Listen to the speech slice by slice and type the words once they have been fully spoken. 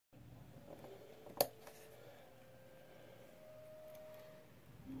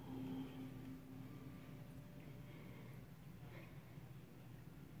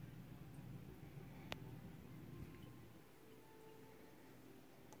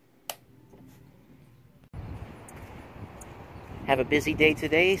have a busy day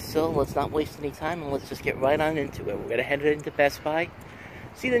today, so let's not waste any time and let's just get right on into it. We're going to head into Best Buy,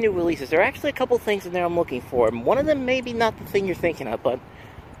 see the new releases. There are actually a couple things in there I'm looking for. One of them may be not the thing you're thinking of, but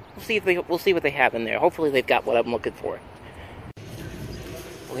we'll see what they have in there. Hopefully they've got what I'm looking for.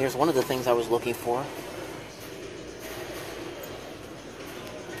 Well, here's one of the things I was looking for.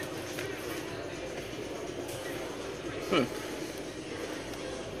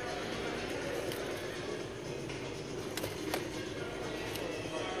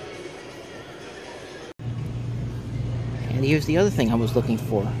 And here's the other thing I was looking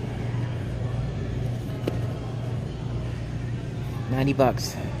for.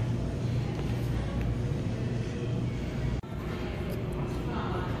 $90.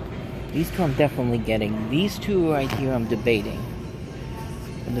 These two I'm definitely getting. These two right here I'm debating.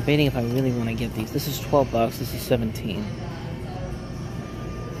 I'm debating if I really want to get these. This is $12, this is $17.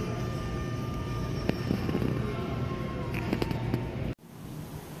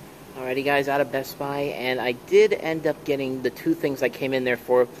 Alrighty guys, out of Best Buy, and I did end up getting the two things I came in there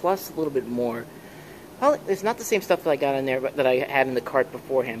for, plus a little bit more. Well, it's not the same stuff that I got in there that I had in the cart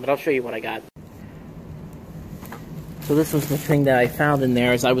beforehand, but I'll show you what I got. So this was the thing that I found in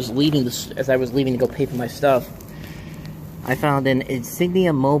there as I was leaving to go pay for my stuff. I found an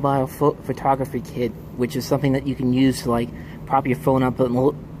Insignia mobile photography kit, which is something that you can use to like prop your phone up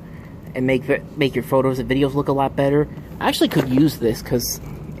and make your photos and videos look a lot better. I actually could use this because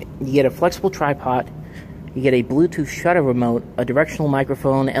you get a flexible tripod, you get a Bluetooth shutter remote, a directional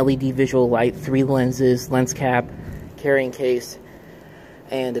microphone, LED visual light, 3 lenses, lens cap, carrying case,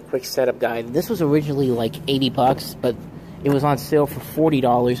 and a quick setup guide. This was originally like $80, but it was on sale for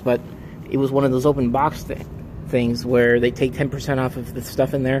 $40, but it was one of those open box things where they take 10% off of the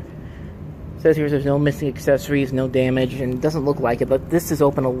stuff in there. It says here there's no missing accessories, no damage, and it doesn't look like it, but this is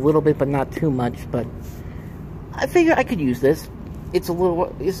open a little bit, but not too much. But I figure I could use this.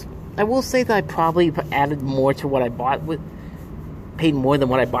 I will say that I probably added more to what I bought paid more than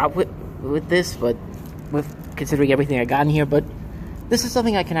what I bought with this, but considering everything I got in here, but this is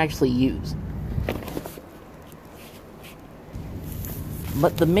something I can actually use.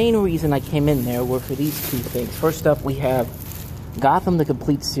 But the main reason I came in there were for these two things. First up, we have Gotham, the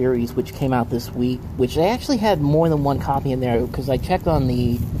complete series, which came out this week, which they actually had more than one copy in there, because I checked on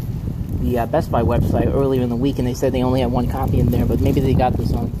the Best Buy website earlier in the week, and they said they only had one copy in there, but maybe they got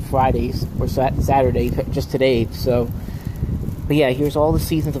this on Fridays or Saturday, just today, so. But yeah, here's all the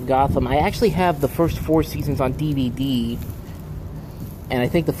seasons of Gotham. I actually have the first 4 seasons on DVD, and I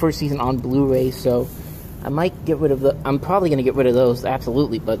think the first season on Blu-ray, so I might get rid of I'm probably going to get rid of those,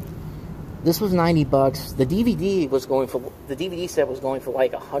 absolutely, but this was $90. The DVD set was going for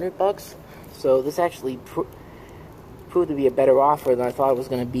like $100, so this actually proved to be a better offer than I thought it was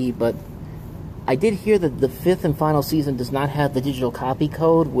going to be. But I did hear that the 5th and final season does not have the digital copy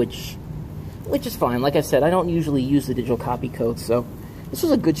code, which is fine. Like I said, I don't usually use the digital copy code, so this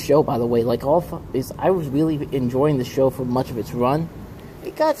was a good show, by the way. Like I was really enjoying the show for much of its run.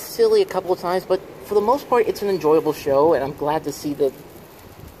 It got silly a couple of times, but for the most part, it's an enjoyable show, and I'm glad to see that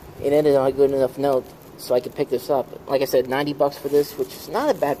it ended on a good enough note so I could pick this up. Like I said, $90 for this, which is not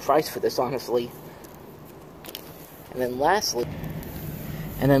a bad price for this, honestly. And then lastly,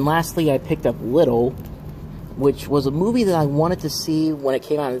 I picked up Little, which was a movie that I wanted to see when it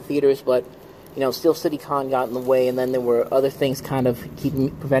came out in theaters, but, you know, Steel City Con got in the way, and then there were other things kind of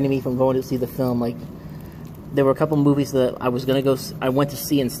preventing me from going to see the film. Like, there were a couple movies that I went to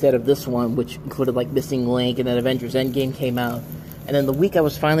see instead of this one, which included, like, Missing Link, and then Avengers Endgame came out. And then the week I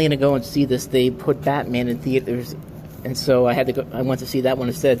was finally going to go and see this, they put Batman in theaters, and so I went to see that one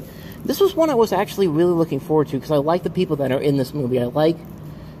instead. This was one I was actually really looking forward to, because I like the people that are in this movie. I like,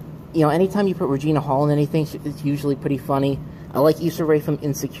 you know, anytime you put Regina Hall in anything, it's usually pretty funny. I like Issa Rae from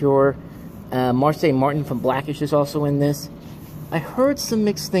Insecure. Marsai Martin from Blackish is also in this. I heard some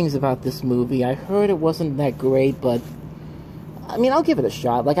mixed things about this movie. I heard it wasn't that great, but I mean, I'll give it a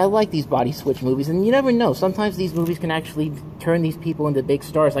shot. Like, I like these body switch movies, and you never know. Sometimes these movies can actually turn these people into big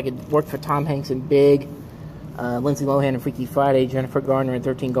stars. Like, it worked for Tom Hanks in Big, Lindsay Lohan in Freaky Friday, Jennifer Garner in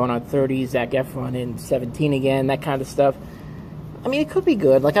 13 Going on 30, Zac Efron in 17 again, that kind of stuff. I mean, it could be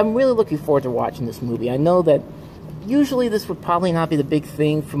good. Like, I'm really looking forward to watching this movie. I know that usually this would probably not be the big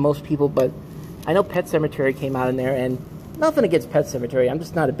thing for most people, but I know Pet Sematary came out in there, and nothing against Pet Sematary. I'm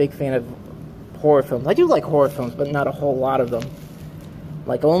just not a big fan of horror films. I do like horror films, but not a whole lot of them.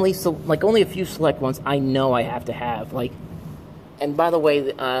 Like, only a few select ones I know I have to have. Like, and by the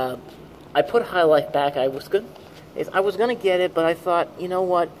way, I put High Life back. I was gonna get it, but I thought, you know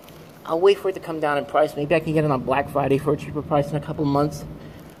what? I'll wait for it to come down in price. Maybe I can get it on Black Friday for a cheaper price in a couple months.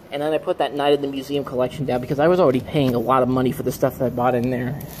 And then I put that Night in the Museum collection down because I was already paying a lot of money for the stuff that I bought in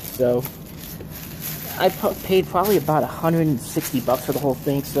there. So I paid probably about $160 for the whole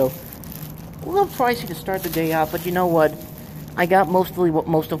thing. So a little pricey to start the day out, but you know what? I got most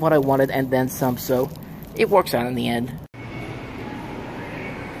of what I wanted and then some, so it works out in the end.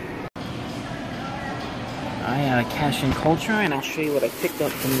 I had a cash in culture, and I'll show you what I picked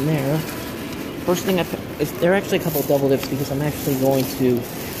up from there. First thing there are actually a couple double dips because I'm actually going to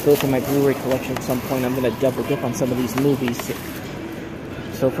go through my Blu-ray collection at some point. I'm going to double dip on some of these movies.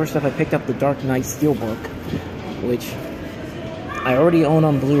 So first up, I picked up the Dark Knight Steelbook, which I already own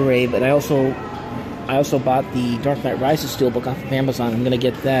on Blu-ray, but I also bought the Dark Knight Rises Steelbook off of Amazon. I'm going to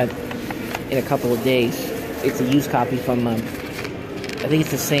get that in a couple of days. It's a used copy from, I think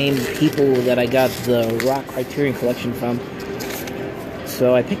it's the same people that I got the Rock Criterion Collection from.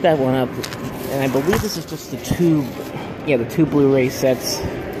 So I picked that one up, and I believe this is just the two Blu-ray sets.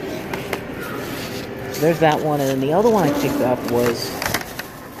 So there's that one, and then the other one I picked up was,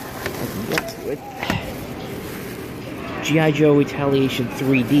 I can get to it, G.I. Joe Retaliation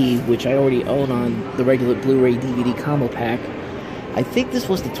 3D, which I already own on the regular Blu-ray DVD combo pack. I think this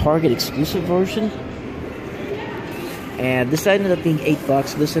was the Target exclusive version. And this ended up being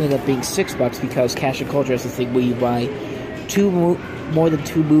 $8. This ended up being $6 because Cash and Culture has this thing where you buy more than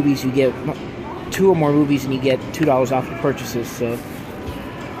two movies, you get two or more movies, and you get $2 off your purchases. So,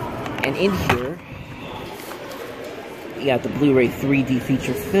 and in here, you got the Blu-ray 3D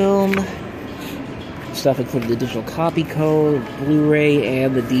feature film. Stuff including the digital copy code, Blu-ray,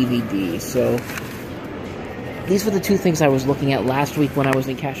 and the DVD. So these were the two things I was looking at last week when I was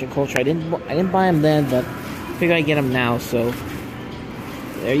in Cash and Culture. I didn't buy them then, but I figured I'd get them now. So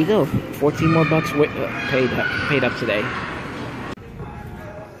there you go, 14 more bucks paid up today.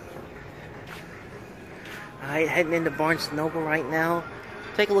 Alright, heading into Barnes & Noble right now.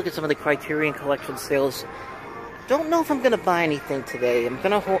 Take a look at some of the Criterion Collection sales. Don't know if I'm going to buy anything today. I'm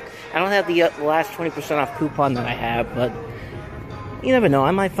going to hold. I don't have the last 20% off coupon that I have, but you never know.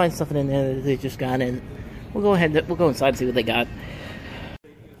 I might find something in there that they just got in. We'll go inside and see what they got.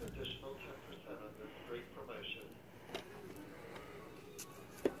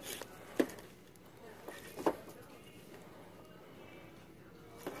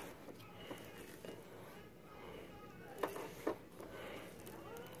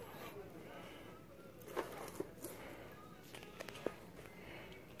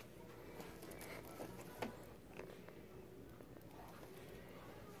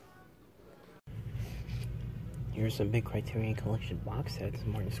 Here's some big Criterion Collection box sets.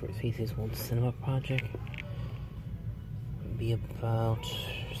 Martin Scorsese's old cinema project. It'd be about,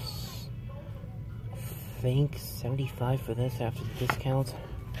 I think, $75 for this after the discount.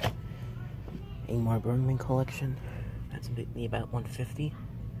 Ingmar Bergman collection. That's be about $150.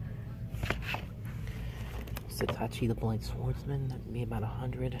 Sitachi the Blind Swordsman. That'd be about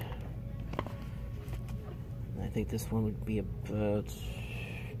 $100. And I think this one would be about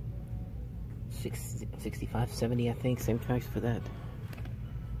 65, 70, I think. Same price for that.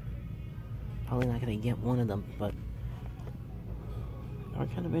 Probably not going to get one of them, but are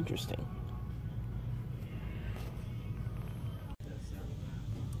kind of interesting.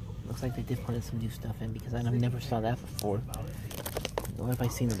 Looks like they did put in some new stuff in because I never saw that before. Nor have I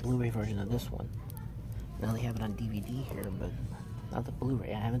seen the Blu-ray version of this one. Now they have it on DVD here, but not the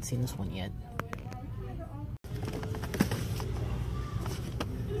Blu-ray. I haven't seen this one yet.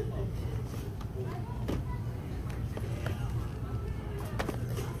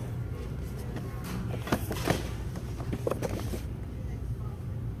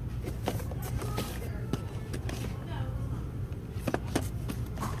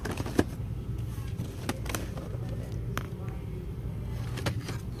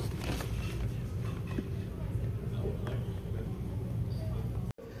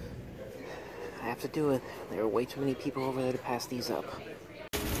 To do it. There are way too many people over there to pass these up.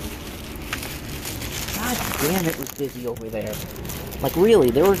 God damn, it was busy over there. Like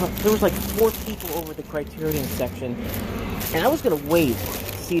really, there was like 4 people over the Criterion section, and I was gonna wait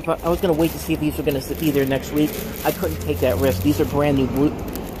to see if these were gonna be there next week. I couldn't take that risk. These are brand new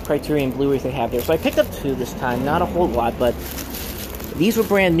Criterion Blu-rays they have there, so I picked up 2 this time. Not a whole lot, but these were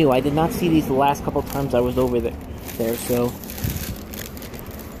brand new. I did not see these the last couple times I was over there. So.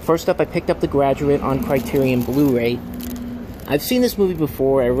 First up, I picked up The Graduate on Criterion Blu-ray. I've seen this movie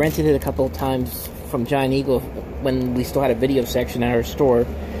before. I rented it a couple of times from Giant Eagle when we still had a video section at our store.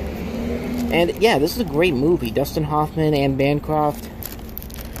 And yeah, this is a great movie. Dustin Hoffman, Anne Bancroft.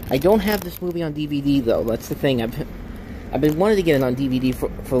 I don't have this movie on DVD though. That's the thing. I've been wanting to get it on DVD for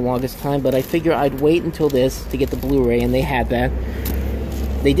the longest time, but I figure I'd wait until this to get the Blu-ray, and they had that.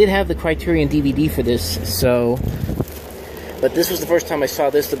 They did have the Criterion DVD for this, so... But this was the first time I saw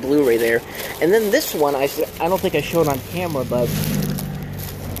this, the Blu-ray there. And then this one, I don't think I showed on camera, but...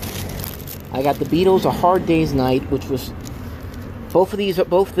 I got the Beatles, A Hard Day's Night, which was... Both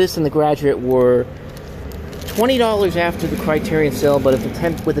this and The Graduate were $20 after the Criterion sale, but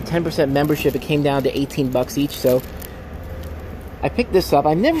with the 10% membership, it came down to $18 each, so... I picked this up.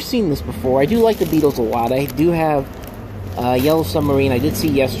 I've never seen this before. I do like the Beatles a lot. I do have Yellow Submarine. I did see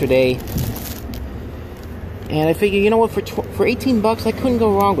yesterday. And I figure, you know what, for $18, I couldn't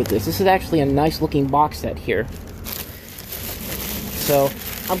go wrong with this. This is actually a nice-looking box set here. So,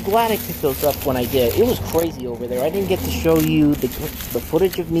 I'm glad I picked those up when I did. It was crazy over there. I didn't get to show you the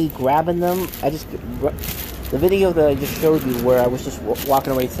footage of me grabbing them. The video that I just showed you where I was just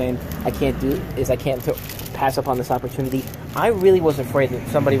walking away saying, I can't pass up on this opportunity. I really was afraid that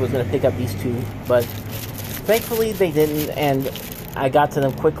somebody was going to pick up these two, but thankfully they didn't, and I got to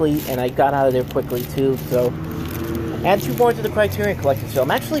them quickly, and I got out of there quickly too, so... Add 2 more to the Criterion Collection, so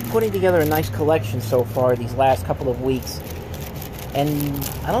I'm actually putting together a nice collection so far these last couple of weeks. And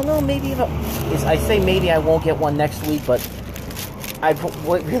I don't know, maybe I say maybe I won't get one next week, but I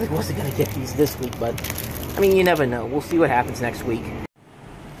really wasn't going to get these this week, but I mean, you never know. We'll see what happens next week.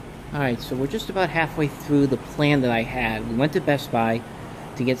 Alright, so we're just about halfway through the plan that I had. We went to Best Buy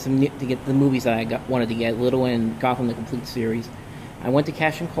to get the movies that I wanted to get, Little and Gotham the Complete Series. I went to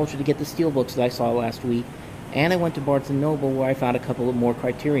Cash and Culture to get the steelbooks that I saw last week, and I went to Barnes & Noble where I found a couple of more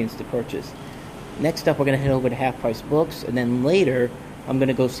Criterions to purchase. Next up, we're going to head over to Half Price Books, and then later, I'm going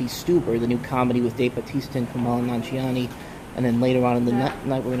to go see Stuber, the new comedy with Dave Bautista and Kamal Nanjiani, and then later on in the night,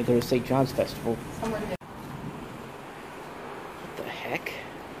 we're going to go to St. John's Festival. What the heck?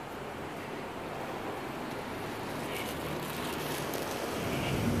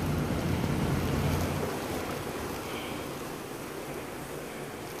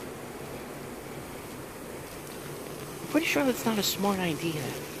 Pretty sure that's not a smart idea.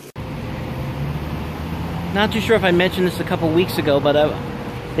 Not too sure if I mentioned this a couple weeks ago, but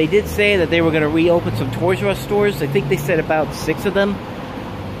they did say that they were going to reopen some Toys R Us stores. I think they said about 6 of them.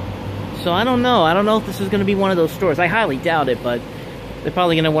 So I don't know. I don't know if this is going to be one of those stores. I highly doubt it, but they're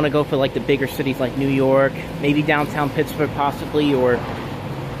probably going to want to go for like the bigger cities like New York, maybe downtown Pittsburgh possibly, or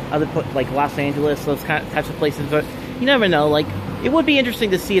other like Los Angeles, those types of places. But you never know. Like, it would be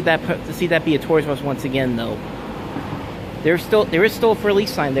interesting to see that be a Toys R Us once again, though. There is still a for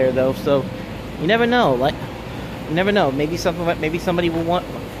lease sign there though, so you never know. Like, you never know. Maybe somebody maybe Toys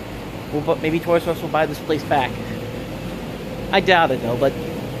R Us will buy this place back. I doubt it though, but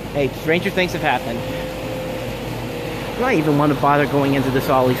hey, stranger things have happened. I don't even want to bother going into this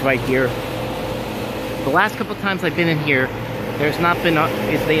Ollie's right here. The last couple times I've been in here, they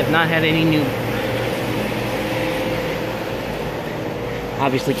have not had any new.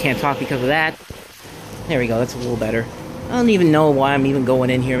 Obviously can't talk because of that. There we go. That's a little better. I don't even know why I'm even going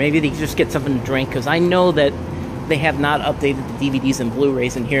in here. Maybe they just get something to drink, because I know that they have not updated the DVDs and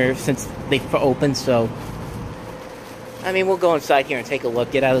Blu-rays in here since they've opened, so... I mean, we'll go inside here and take a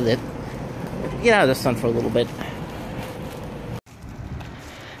look, get out of the sun for a little bit.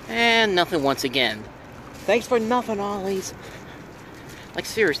 And nothing once again. Thanks for nothing, Ollie's. Like,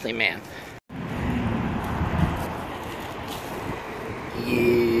 seriously, man.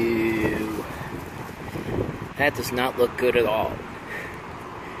 That does not look good at all.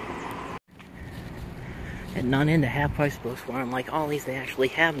 And none into Half Price Books where I'm like, Ollie's, they actually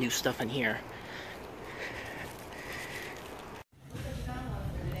have new stuff in here.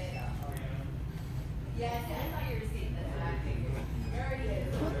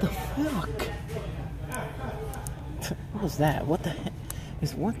 What the fuck? What was that? What the heck?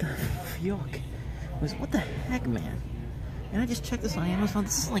 What the heck, man? And I just checked this on Amazon.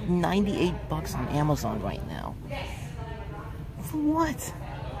 This is like $98 on Amazon right now. For what?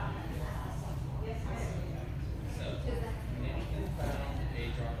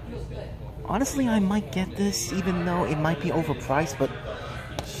 Honestly, I might get this, even though it might be overpriced, but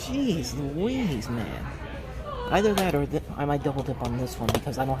jeez Louise, man. Either that or I might double dip on this one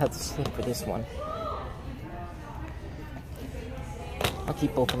because I don't have the slip for this one. I'll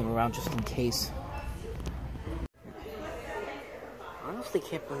keep both of them around just in case. I honestly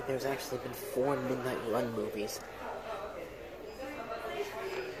can't believe there's actually been 4 Midnight Run movies.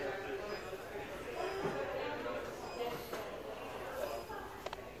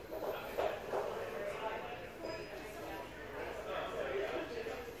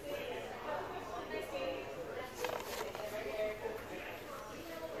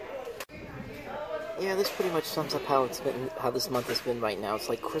 Yeah, this pretty much sums up how this month has been right now. It's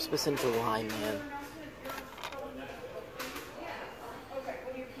like Christmas in July, man.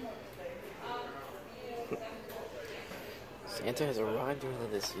 Santa has arrived early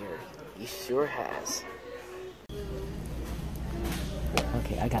this year. He sure has.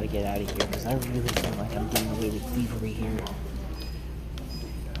 Okay, I gotta get out of here because I really feel like I'm getting away with thievery here.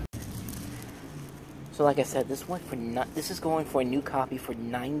 So like I said, this is going for a new copy for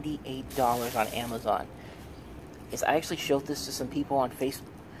 $98 on Amazon. I actually showed this to some people on Facebook,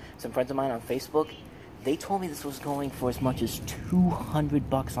 some friends of mine on Facebook. They told me this was going for as much as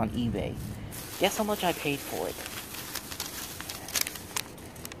 $200 on eBay. Guess how much I paid for it?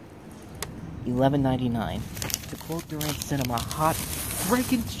 $11.99. To quote Durant Cinema, hot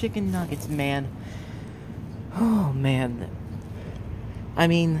freaking chicken nuggets, man. Oh man. I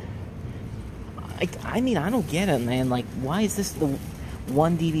mean, I don't get it, man. Like, why is this the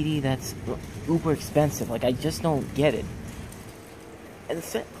one DVD that's uber expensive? Like, I just don't get it. And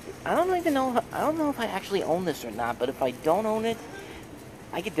I don't even know. I don't know if I actually own this or not. But if I don't own it,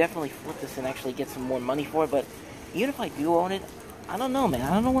 I could definitely flip this and actually get some more money for it. But even if I do own it, I don't know, man.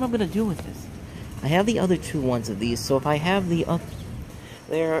 I don't know what I'm gonna do with this. I have the other two ones of these, so if I have this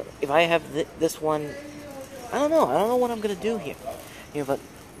one, I don't know. I don't know what I'm gonna do here. But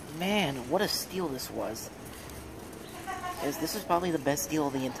man, what a steal this was. This is probably the best deal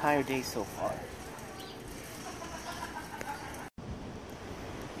of the entire day so far.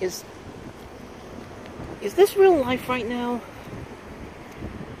 Is this real life right now?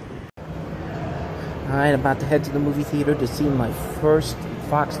 Alright, about to head to the movie theater to see my first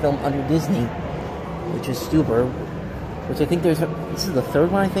Fox film under Disney, which is Stuber, which I think this is the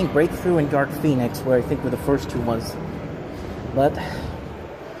third one, I think. Breakthrough and Dark Phoenix, where I think were the first two ones. But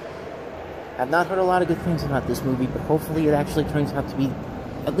I've not heard a lot of good things about this movie, but hopefully it actually turns out to be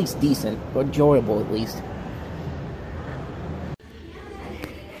at least decent, or enjoyable at least.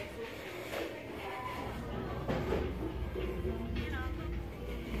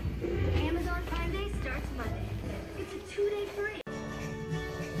 Amazon Prime Day starts Monday. It's a 2-day free.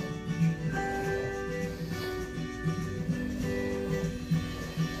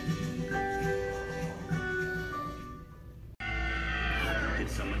 Did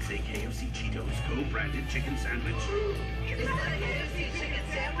someone say KFC Cheetos co-branded chicken sandwich? Is that a KFC chicken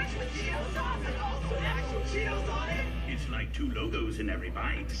sandwich with Cheeto sauce and also actual Cheetos on it? It's like two logos in every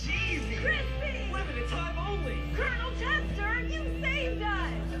bite. Cheesy! Crispy! Limited time only! Colonel Chester, you saved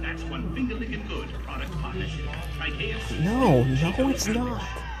us! That's one finger-licking good product partnership. Try KFC. No, it's not.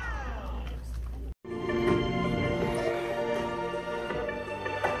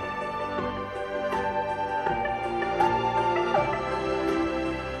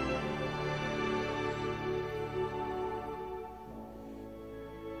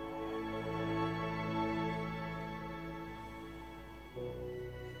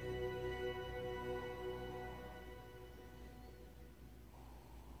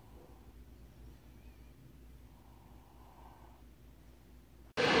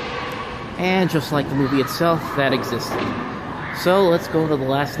 And just like the movie itself, that existed. So let's go to the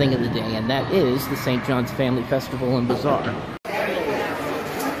last thing of the day, and that is the St. John's Family Festival and Bazaar.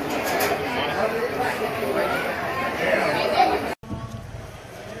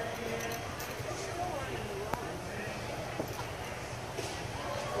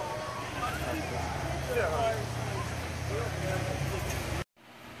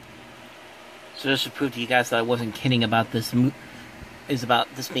 So just to prove to you guys that I wasn't kidding about this is about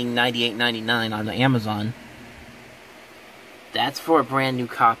this being $98.99 on Amazon. That's for a brand new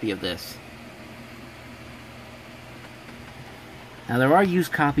copy of this. Now there are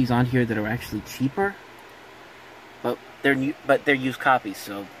used copies on here that are actually cheaper, but they're used copies,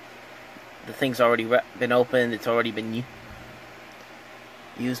 so the thing's already been opened. It's already been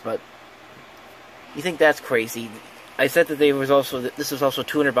used, but you think that's crazy? I said that this was also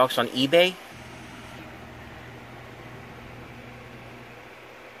 $200 on eBay.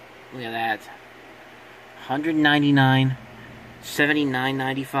 Look at that. $199,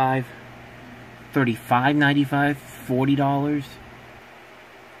 $79.95, $35.95, $40.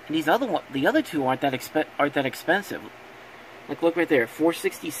 And the other two aren't that expensive. Like, look right there,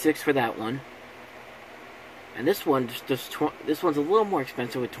 $4.66 for that one. And this one this one's a little more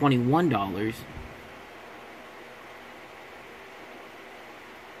expensive with $21.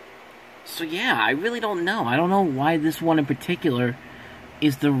 So yeah, I really don't know. I don't know why this one in particular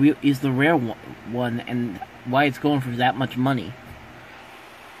is the rare one, and why it's going for that much money.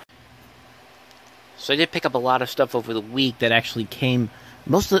 So I did pick up a lot of stuff over the week that actually came.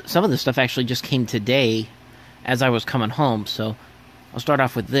 Some of the stuff actually just came today, as I was coming home. So I'll start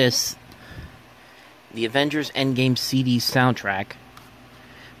off with this: the Avengers Endgame CD soundtrack,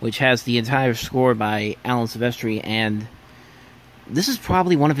 which has the entire score by Alan Silvestri and this is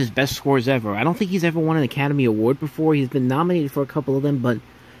probably one of his best scores ever. I don't think he's ever won an Academy Award before. He's been nominated for a couple of them, but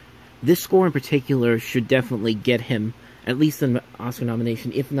this score in particular should definitely get him at least an Oscar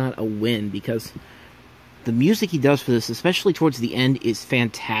nomination, if not a win, because the music he does for this, especially towards the end, is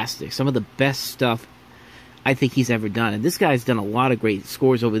fantastic. Some of the best stuff I think he's ever done. And this guy's done a lot of great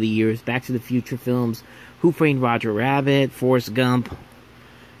scores over the years. Back to the Future films, Who Framed Roger Rabbit, Forrest Gump.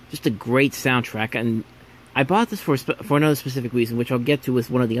 Just a great soundtrack. And I bought this for another specific reason, which I'll get to with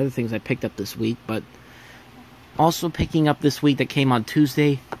one of the other things I picked up this week. But also picking up this week that came on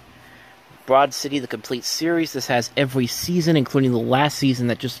Tuesday, Broad City, the complete series. This has every season, including the last season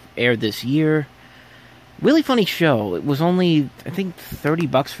that just aired this year. Really funny show. It was only, I think,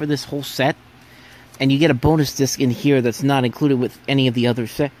 $30 for this whole set. And you get a bonus disc in here that's not included with any of the other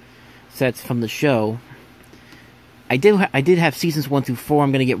sets from the show. I did have seasons 1 through 4.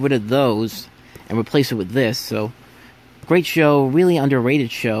 I'm going to get rid of those and replace it with this. So, great show. Really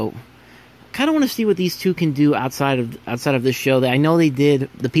underrated show. Kind of want to see what these two can do outside of this show. I know they did.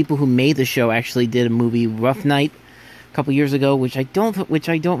 The people who made the show actually did a movie, Rough Night, a couple years ago, which I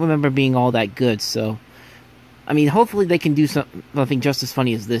don't remember being all that good. So, I mean, hopefully they can do something just as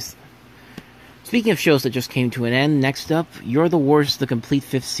funny as this. Speaking of shows that just came to an end, next up, You're the Worst, the complete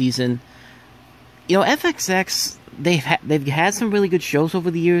 5th season. You know, FXX, they've had some really good shows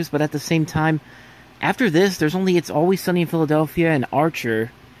over the years, but at the same time, after this, there's only It's Always Sunny in Philadelphia and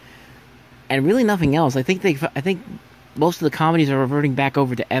Archer, and really nothing else. I think most of the comedies are reverting back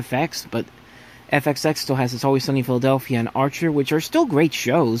over to FX, but FXX still has It's Always Sunny in Philadelphia and Archer, which are still great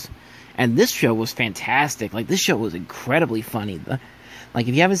shows. And this show was fantastic. Like, this show was incredibly funny. Like,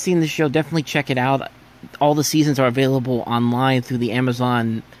 if you haven't seen this show, definitely check it out. All the seasons are available online through the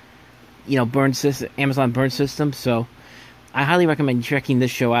Amazon, Burn system. So, I highly recommend checking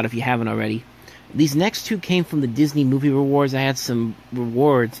this show out if you haven't already. These next two came from the Disney Movie Rewards. I had some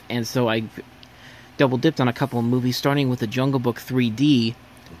rewards, and so I double dipped on a couple of movies, starting with The Jungle Book 3D,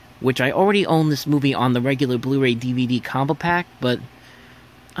 which I already own this movie on the regular Blu-ray DVD combo pack, but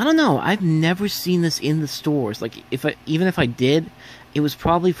I don't know. I've never seen this in the stores. Like, even if I did, it was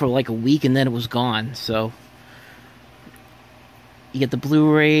probably for like a week and then it was gone. So you get the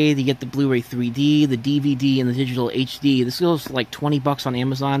Blu-ray, you get the Blu-ray 3D, the DVD, and the digital HD. This goes for like $20 on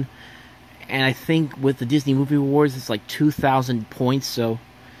Amazon, and I think with the Disney Movie Awards, it's like 2,000 points. So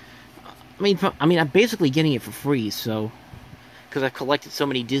I mean, I'm basically getting it for free. So because I've collected so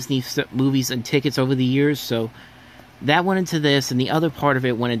many Disney movies and tickets over the years, so that went into this, and the other part of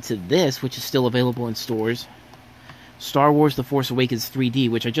it went into this, which is still available in stores. Star Wars The Force Awakens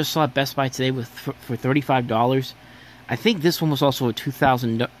 3D, which I just saw at Best Buy today for $35. I think this one was also a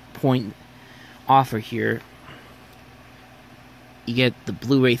 2,000 point offer here. You get the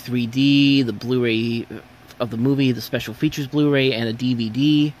Blu-ray 3D, the Blu-ray of the movie, the special features Blu-ray, and a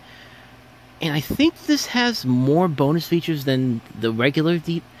DVD. And I think this has more bonus features than the regular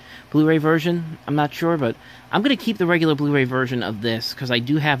Blu-ray version. I'm not sure, but I'm going to keep the regular Blu-ray version of this because I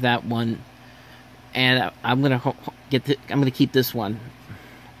do have that one, and I'm going to keep this one.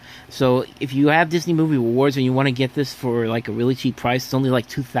 So if you have Disney Movie Rewards and you want to get this for like a really cheap price, it's only like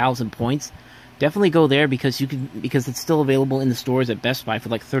 2,000 points. Definitely go there because it's still available in the stores at Best Buy for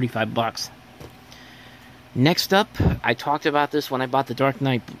like $35. Next up, I talked about this when I bought the Dark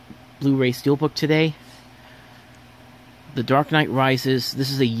Knight Blu-ray Steelbook today. The Dark Knight Rises.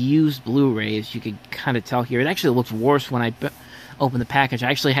 This is a used Blu-ray, as you can kind of tell here. It actually looks worse when I opened the package. I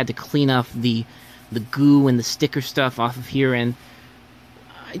actually had to clean off the goo and the sticker stuff off of here, and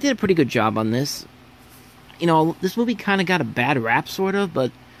I did a pretty good job on this. This movie kind of got a bad rap, sort of,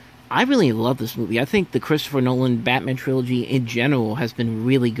 but I really love this movie. I think the Christopher Nolan Batman trilogy in general has been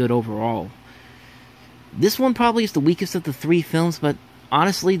really good overall. This one probably is the weakest of the three films, but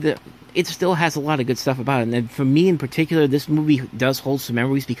honestly, it still has a lot of good stuff about it. And for me in particular, this movie does hold some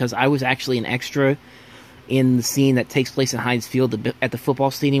memories because I was actually an extra in the scene that takes place in Heinz Field at the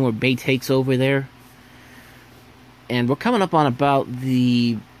football stadium where Bay takes over there. And we're coming up on about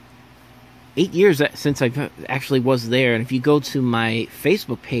the 8 years since I actually was there. And if you go to my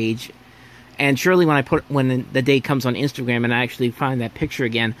Facebook page, and surely when the day comes on Instagram and I actually find that picture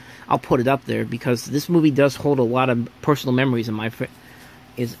again, I'll put it up there because this movie does hold a lot of personal memories in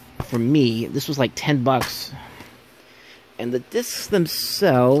for me. This was like $10. And the discs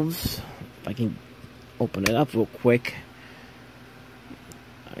themselves, if I can open it up real quick.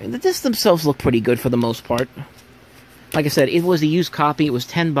 The discs themselves look pretty good for the most part. Like I said, it was a used copy. It was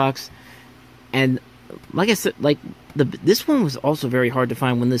 $10, and like I said, this one was also very hard to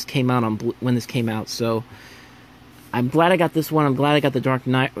find when this came out. So I'm glad I got this one. I'm glad I got the Dark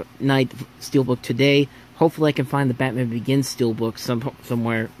Knight Steelbook today. hopefully I can find the Batman Begins steelbook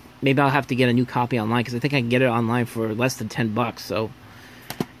somewhere. Maybe I'll have to get a new copy online, because I think I can get it online for less than $10, so...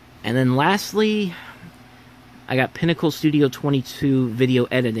 And then lastly, I got Pinnacle Studio 22 video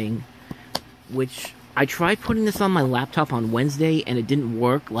editing, which I tried putting this on my laptop on Wednesday, and it didn't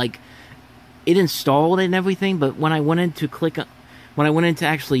work. Like, it installed and everything, but when I went in to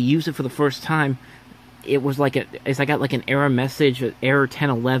actually use it for the first time, it was like I got like an error message, error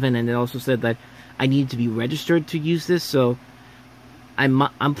 1011, and it also said that I needed to be registered to use this. So I'm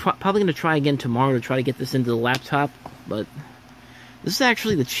probably going to try again tomorrow to try to get this into the laptop. But this is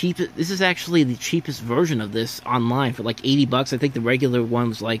actually the cheapest. This is actually the cheapest version of this online for like $80. I think the regular one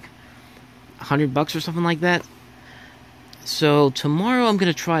was like $100 or something like that. So tomorrow I'm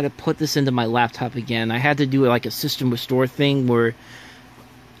going to try to put this into my laptop again. I had to do like a system restore thing where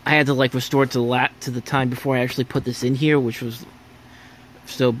I had to like restore it to the time before I actually put this in here, which was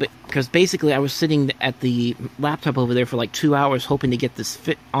so because basically I was sitting at the laptop over there for like 2 hours hoping to get this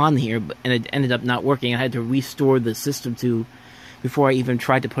fit on here, and it ended up not working. I had to restore the system before I even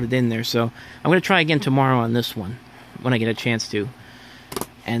tried to put it in there. So I'm going to try again tomorrow on this one when I get a chance to.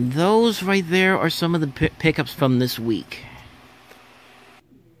 And those right there are some of the pickups from this week.